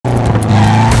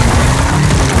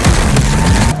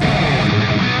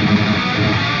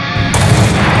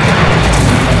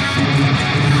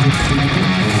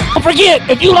forget,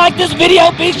 if you like this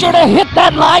video, be sure to hit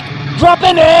that like, drop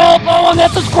an elbow on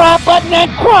that subscribe button, and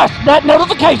crush that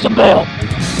notification bell.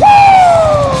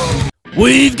 Woo!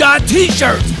 We've got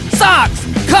t-shirts, socks,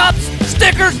 cups,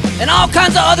 stickers, and all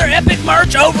kinds of other epic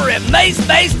merch over at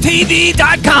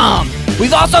macemacetv.com.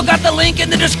 We've also got the link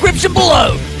in the description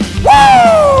below.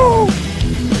 Woo!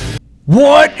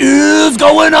 What is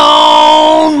going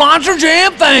on, Monster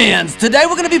Jam fans? Today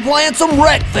we're going to be playing some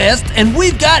Wreckfest, and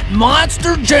we've got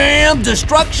Monster Jam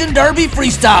Destruction Derby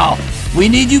Freestyle. We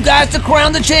need you guys to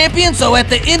crown the champion, so at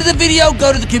the end of the video,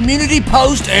 go to the community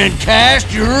post and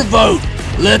cast your vote.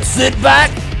 Let's sit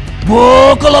back,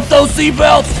 buckle up those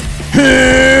seatbelts.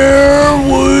 Here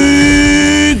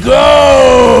we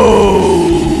go!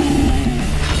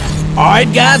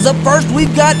 Alright guys, up first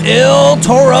we've got El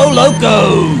Toro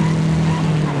Loco.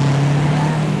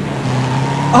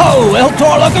 Oh, El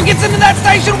Toro Loco gets into that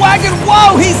station wagon.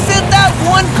 Whoa, he sent that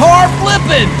one car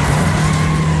flipping.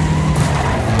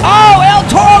 Oh, El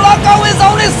Toro Loco is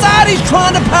on his side. He's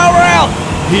trying to power out.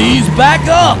 He's back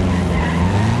up.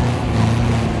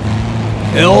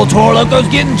 El Toro Loco's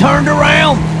getting turned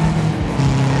around.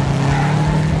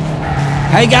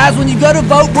 Hey guys, when you go to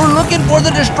vote, we're looking for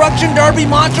the Destruction Derby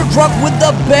monster truck with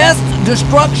the best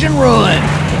destruction run.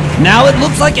 Now it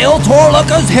looks like El Toro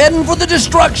Loco's heading for the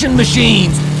destruction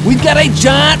machines. We've got a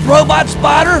giant robot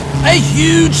spider, a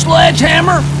huge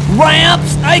sledgehammer,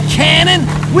 ramps, a cannon.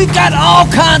 We've got all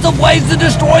kinds of ways to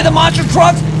destroy the monster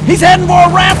trucks. He's heading for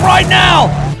a ramp right now.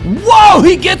 Whoa,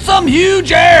 he gets some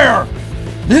huge air.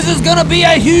 This is gonna be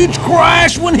a huge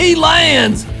crash when he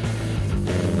lands.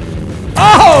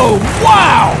 Oh,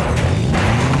 wow.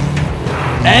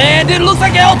 And it looks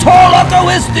like El Toro Loco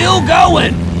is still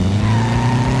going.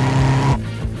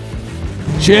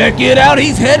 Check it out,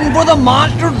 he's heading for the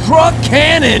monster truck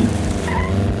cannon.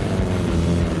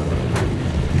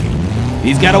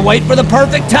 He's got to wait for the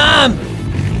perfect time.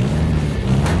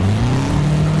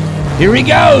 Here he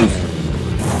goes.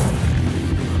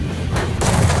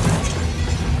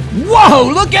 Whoa,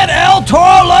 look at El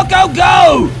Toro Loco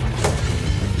go.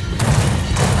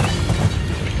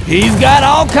 He's got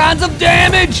all kinds of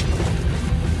damage.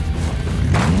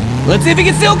 Let's see if he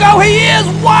can still go. He is,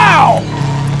 wow.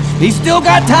 He's still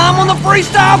got time on the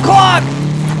freestyle clock.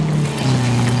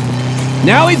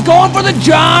 Now he's going for the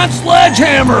giant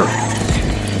sledgehammer.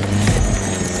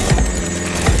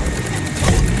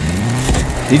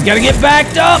 He's got to get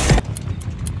backed up.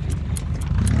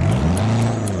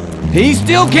 He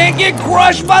still can't get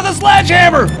crushed by the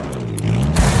sledgehammer.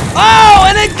 Oh,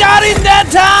 and it got him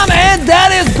that time, and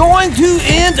that is going to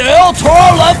end El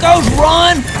Toro Loco's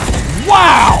run.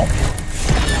 Wow.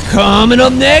 Coming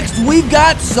up next, we've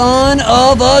got Son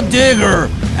of a Digger,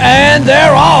 and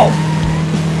they're off.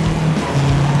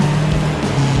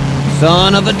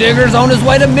 Son of a Digger's on his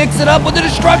way to mix it up with the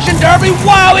Destruction Derby.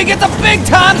 Wow, he gets a big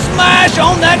time smash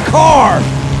on that car.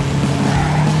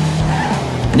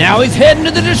 Now he's heading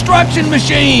to the destruction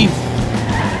machine.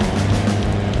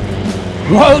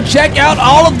 Whoa, check out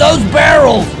all of those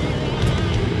barrels.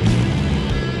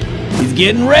 He's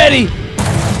getting ready.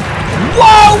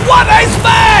 Whoa, what a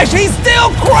smash! He's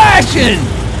still crashing!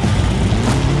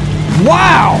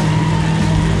 Wow!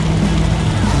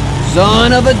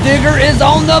 Son of a Digger is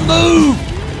on the move!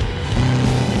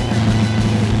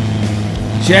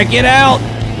 Check it out!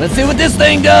 Let's see what this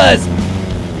thing does!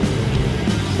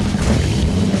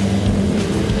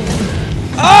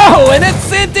 Oh, and it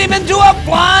sent him into a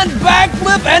flying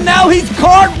backflip, and now he's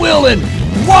cartwheeling!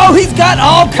 Whoa, he's got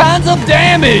all kinds of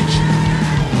damage!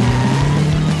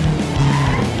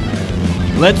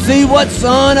 Let's see what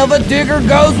Son of a Digger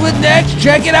goes with next.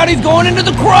 Check it out, he's going into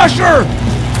the crusher.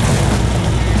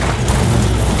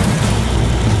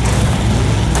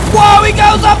 Whoa, he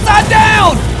goes upside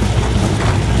down.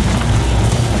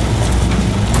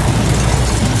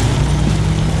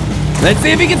 Let's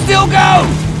see if he can still go.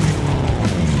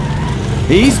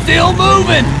 He's still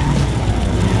moving.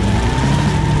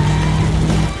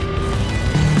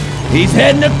 He's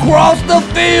heading across the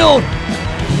field.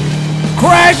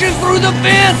 Crashes through the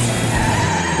fence.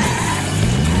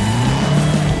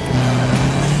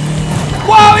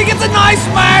 Whoa, he gets a nice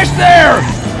smash there.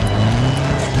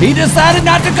 He decided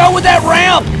not to go with that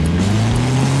ramp.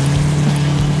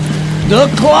 The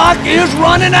clock is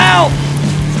running out.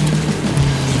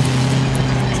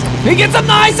 He gets some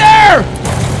nice air.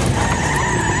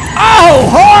 Oh,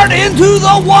 hard into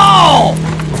the wall.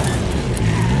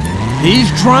 He's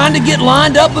trying to get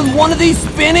lined up with one of these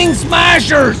spinning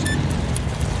smashers.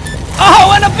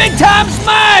 Oh, and a big time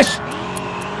smash!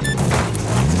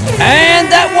 And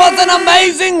that was an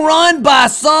amazing run by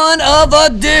Son of a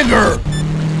Digger.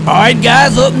 Alright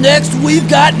guys, up next we've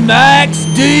got Max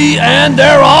D and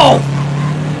they're off.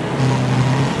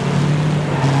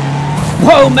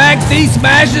 Whoa, Max D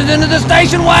smashes into the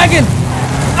station wagon.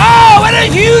 Oh, and a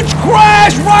huge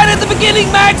crash right at the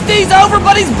beginning. Max D's over,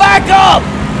 but he's back up.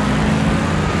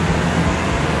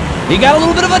 He got a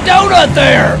little bit of a donut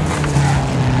there.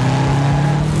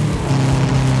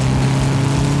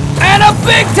 And a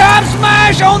big time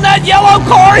smash on that yellow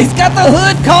car. He's got the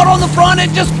hood caught on the front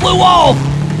and just flew off.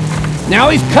 Now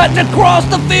he's cutting across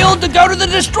the field to go to the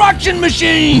destruction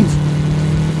machines.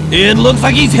 It looks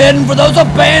like he's heading for those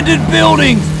abandoned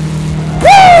buildings.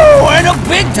 Woo! And a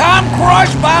big time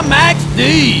crush by Max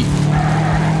D.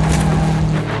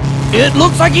 It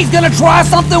looks like he's gonna try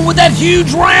something with that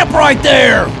huge ramp right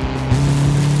there.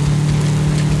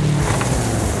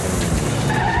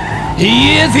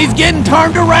 He is. He's getting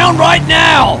turned around right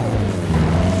now.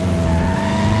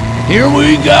 Here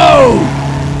we go.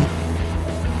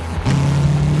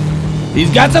 He's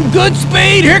got some good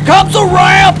speed. Here comes a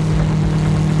ramp.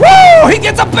 Woo! He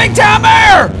gets a big time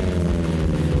air.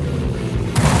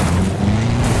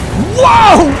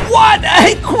 Whoa! What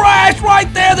a crash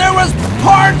right there. There was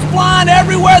parts flying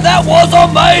everywhere. That was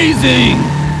amazing.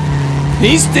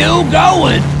 He's still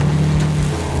going.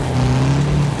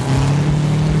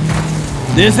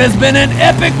 This has been an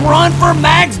epic run for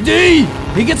Max D.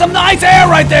 He gets some nice air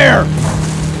right there.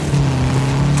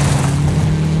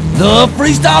 The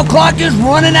freestyle clock is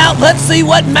running out. Let's see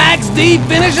what Max D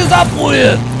finishes up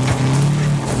with.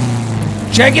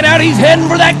 Check it out. He's heading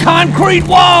for that concrete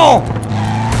wall.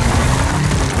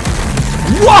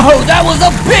 Whoa, that was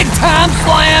a big time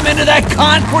slam into that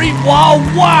concrete wall.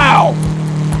 Wow.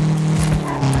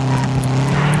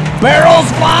 Barrels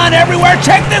flying everywhere.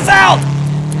 Check this out.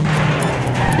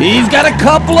 He's got a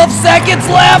couple of seconds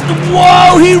left.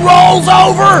 Whoa, he rolls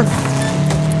over.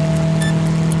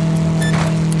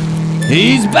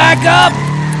 He's back up.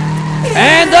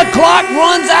 And the clock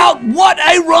runs out. What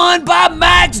a run by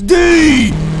Max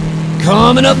D.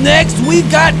 Coming up next, we've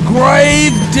got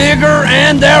Grave Digger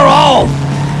and they're off.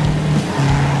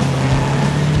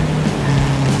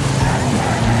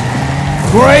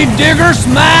 Grave Digger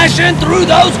smashing through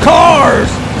those cars.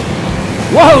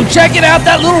 Whoa, check it out.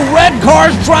 That little red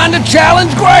car's trying to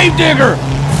challenge Grave Digger.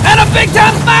 And a big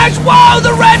time smash. Whoa,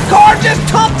 the red car just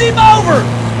tumped him over.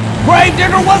 Grave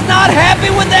Digger was not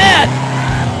happy with that.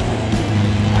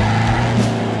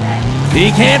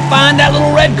 He can't find that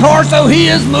little red car, so he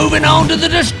is moving on to the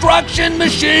destruction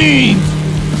machines.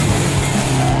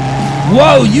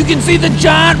 Whoa, you can see the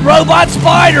giant robot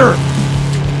spider.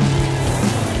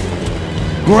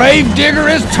 Grave Digger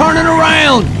is turning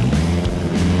around.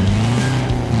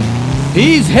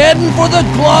 He's heading for the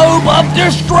globe of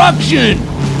destruction.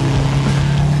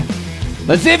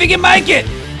 Let's see if he can make it.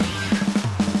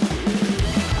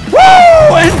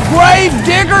 Woo! And Grave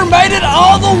Digger made it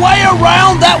all the way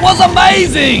around. That was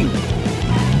amazing.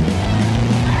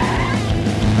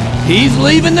 He's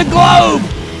leaving the globe.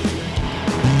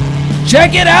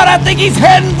 Check it out. I think he's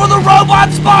heading for the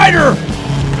robot spider.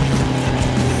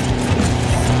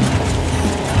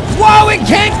 Whoa, it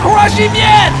can't crush him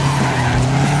yet.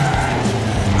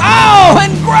 Oh,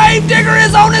 and Grave Digger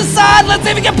is on his side. Let's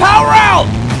see if he can power out.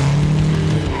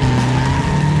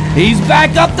 He's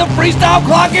back up. The freestyle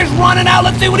clock is running out.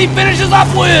 Let's see what he finishes up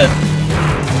with.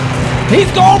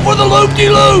 He's going for the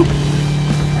loop-de-loop.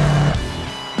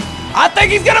 I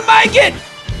think he's gonna make it.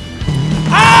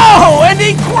 Oh, and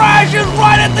he crashes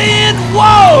right at the end.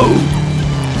 Whoa.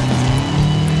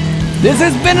 This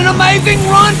has been an amazing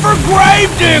run for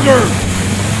Grave Digger.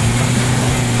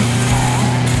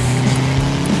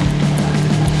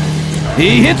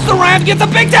 He hits the ramp, gets a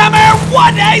big time air.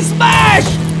 What a smash!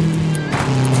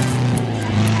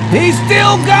 He's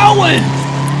still going.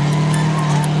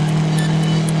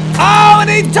 Oh, and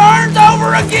he turns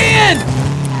over again.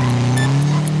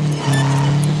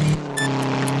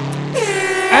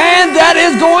 And that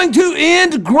is going to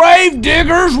end Grave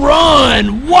Digger's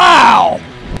run. Wow.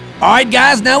 All right,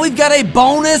 guys, now we've got a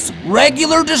bonus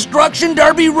regular Destruction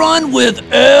Derby run with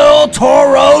El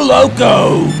Toro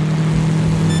Loco.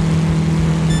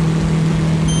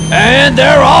 And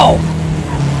they're off.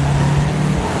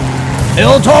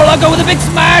 El Toro Loco with a big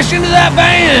smash into that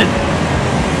van.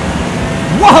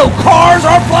 Whoa, cars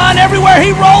are flying everywhere.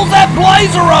 He rolls that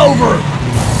Blazer over.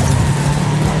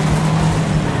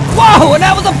 Whoa, and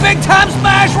that was a big time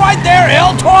smash right there.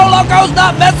 El Toro Loco's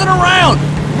not messing around.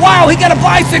 Wow, he got a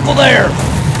bicycle there.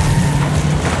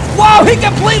 Wow, he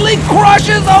completely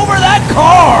crushes over that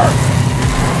car.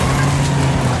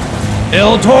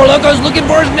 El Toro Loco's looking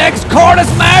for his next car to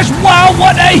smash. Wow,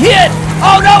 what a hit.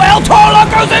 Oh no, El Toro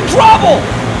Loco's in trouble.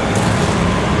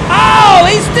 Oh,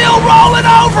 he's still rolling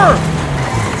over.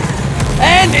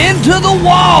 And into the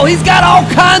wall. He's got all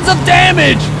kinds of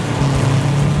damage.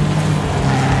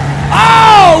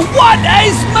 Oh, what a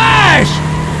smash!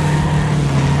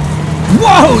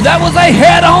 Whoa, that was a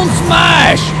head-on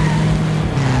smash.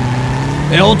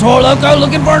 El Toro Loco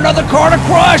looking for another car to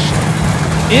crush.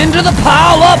 Into the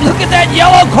pile up. Look at that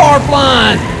yellow car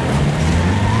flying.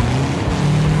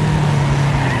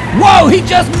 Whoa, he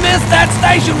just missed that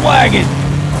station wagon.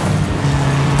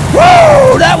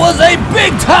 Woo, that was a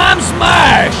big-time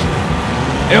smash.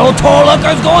 El Toro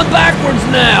Loco's going backwards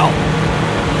now.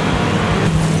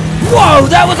 Whoa,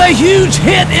 that was a huge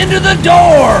hit into the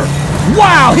door.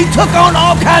 Wow, he took on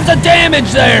all kinds of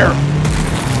damage there.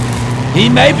 He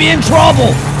may be in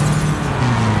trouble.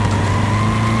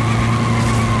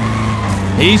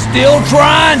 He's still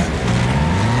trying.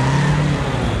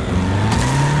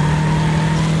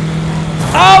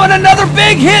 Oh, and another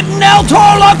big hit, and El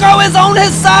Toro Loco is on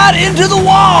his side into the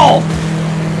wall.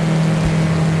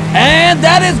 And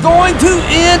that is going to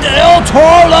end El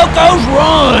Toro Loco's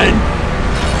run.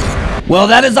 Well,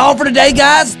 that is all for today,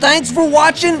 guys. Thanks for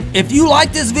watching. If you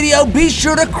like this video, be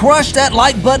sure to crush that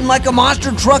like button like a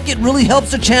monster truck. It really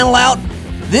helps the channel out.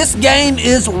 This game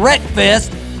is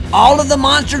Wreckfest. All of the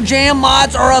Monster Jam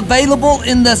mods are available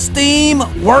in the Steam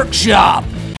Workshop.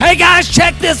 Hey guys,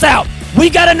 check this out. We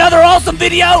got another awesome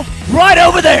video right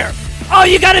over there. All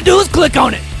you gotta do is click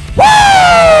on it.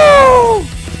 Woo!